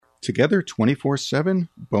Together 24/7,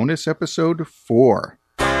 bonus episode 4.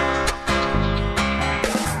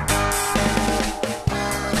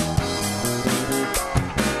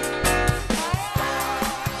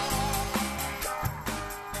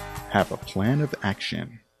 Have a plan of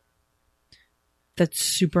action. That's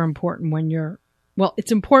super important when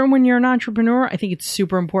it's important when you're an entrepreneur. I think it's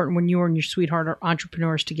super important when you and your sweetheart are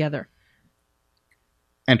entrepreneurs together.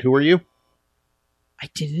 And who are you?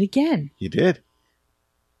 I did it again. You did.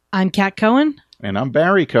 I'm Kat Cohen. And I'm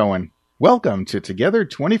Barry Cohen. Welcome to Together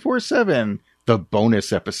 24/7, the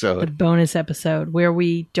bonus episode. The bonus episode where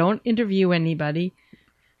we don't interview anybody.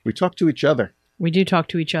 We talk to each other. We do talk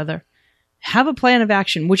to each other. Have a plan of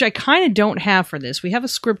action, which I kind of don't have for this. We have a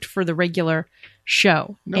script for the regular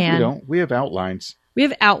show. No, we don't. We have outlines. We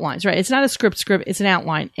have outlines, right? It's not a script, it's an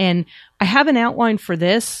outline. And I have an outline for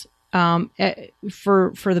this,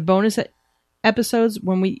 for the bonus episodes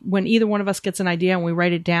when either one of us gets an idea and we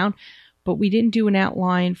write it down, but we didn't do an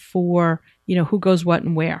outline for, who goes what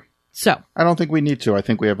and where. So I don't think we need to. I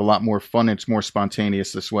think we have a lot more fun. It's more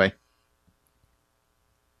spontaneous this way.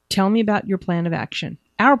 Tell me about your plan of action.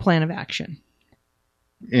 Our plan of action.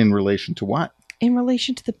 In relation to what? In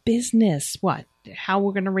relation to the business. What? How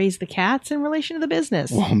we're going to raise the cats in relation to the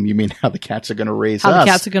business. Well, you mean how the cats are going to raise us? How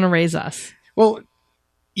the cats are going to raise us. Well,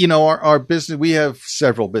 our business, we have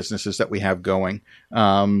several businesses that we have going.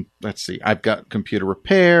 Let's see. I've got computer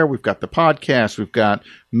repair. We've got the podcast. We've got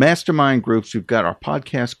mastermind groups. We've got our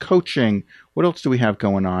podcast coaching. What else do we have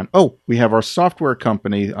going on? Oh, we have our software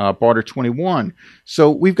company, Barter 21.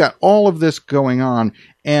 So we've got all of this going on.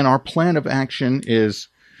 And our plan of action is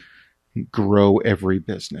grow every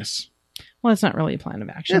business. Well, it's not really a plan of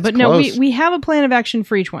action. It's but close. No, we have a plan of action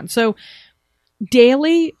for each one. So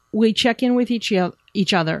daily, we check in with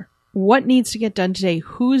each other. What needs to get done today?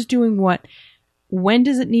 Who's doing what? When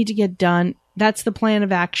does it need to get done? That's the plan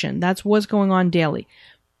of action. That's what's going on daily.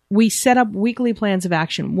 We set up weekly plans of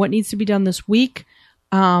action. What needs to be done this week?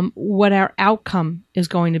 What our outcome is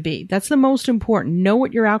going to be. That's the most important. Know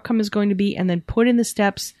what your outcome is going to be and then put in the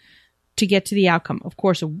steps to get to the outcome. Of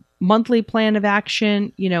course, a monthly plan of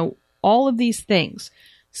action, all of these things.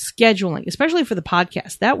 Scheduling, especially for the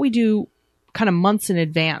podcast, that we do kind of months in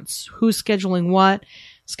advance. Who's scheduling what?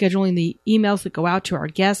 Scheduling the emails that go out to our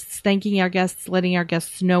guests, thanking our guests, letting our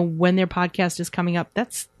guests know when their podcast is coming up.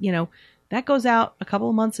 That's, that goes out a couple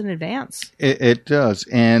of months in advance. It does.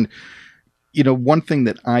 And, one thing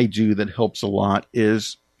that I do that helps a lot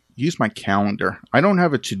is use my calendar. I don't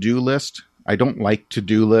have a to-do list. I don't like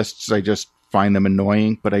to-do lists. I just find them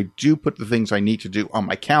annoying, but I do put the things I need to do on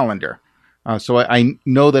my calendar. So I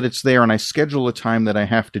know that it's there and I schedule a time that I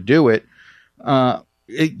have to do it.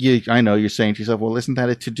 I know you're saying to yourself, well, isn't that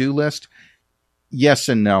a to-do list? Yes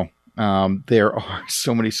and no. There are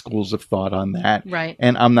so many schools of thought on that. Right.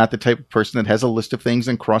 And I'm not the type of person that has a list of things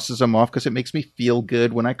and crosses them off because it makes me feel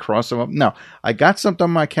good when I cross them off. No, I got something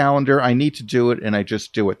on my calendar. I need to do it and I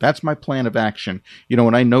just do it. That's my plan of action.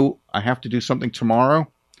 When I know I have to do something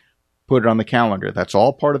tomorrow, put it on the calendar. That's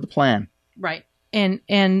all part of the plan. Right.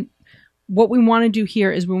 And what we want to do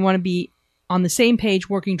here is we want to be on the same page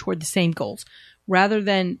working toward the same goals rather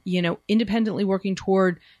than, independently working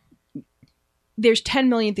toward. There's 10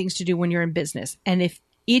 million things to do when you're in business. And if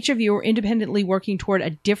each of you are independently working toward a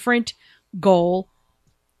different goal,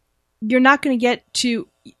 you're not going to get to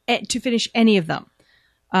finish any of them.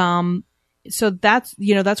 So that's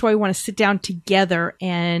why we want to sit down together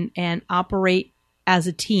and operate as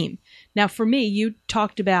a team. Now, for me, you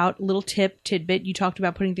talked about a little tidbit. You talked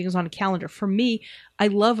about putting things on a calendar. For me, I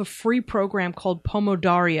love a free program called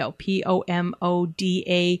Pomodario,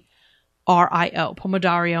 Pomodario,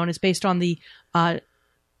 Pomodario, and it's based on the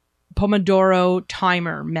Pomodoro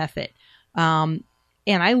timer method. And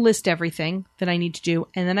I list everything that I need to do,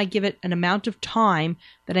 and then I give it an amount of time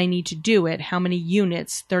that I need to do it, how many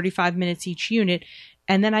units, 35 minutes each unit,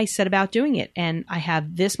 and then I set about doing it. And I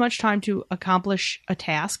have this much time to accomplish a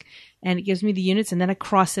task, and it gives me the units, and then I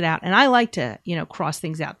cross it out. And I like to, cross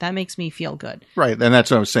things out. That makes me feel good. Right. And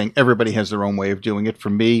that's what I was saying. Everybody has their own way of doing it. For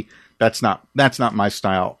me, that's not my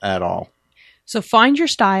style at all. So find your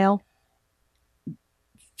style.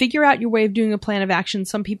 Figure out your way of doing a plan of action.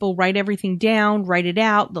 Some people write everything down, write it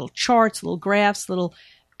out, little charts, little graphs, little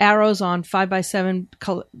arrows on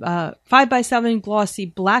 5x7 glossy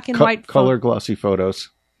black and white color glossy photos.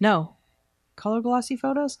 No. Color glossy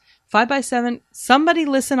photos? 5x7. Somebody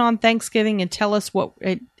listen on Thanksgiving and tell us what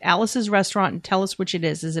at Alice's restaurant and tell us which it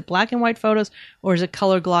is. Is it black and white photos or is it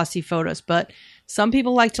color glossy photos? But some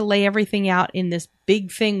people like to lay everything out in this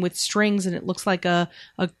big thing with strings and it looks like a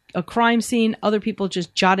a crime scene. Other people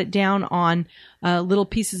just jot it down on little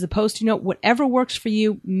pieces of Post-it note. Whatever works for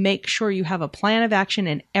you, make sure you have a plan of action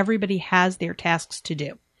and everybody has their tasks to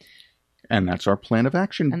do. And that's our plan of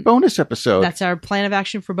action bonus episode. That's our plan of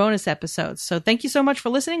action for bonus episodes. So thank you so much for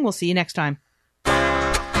listening. We'll see you next time.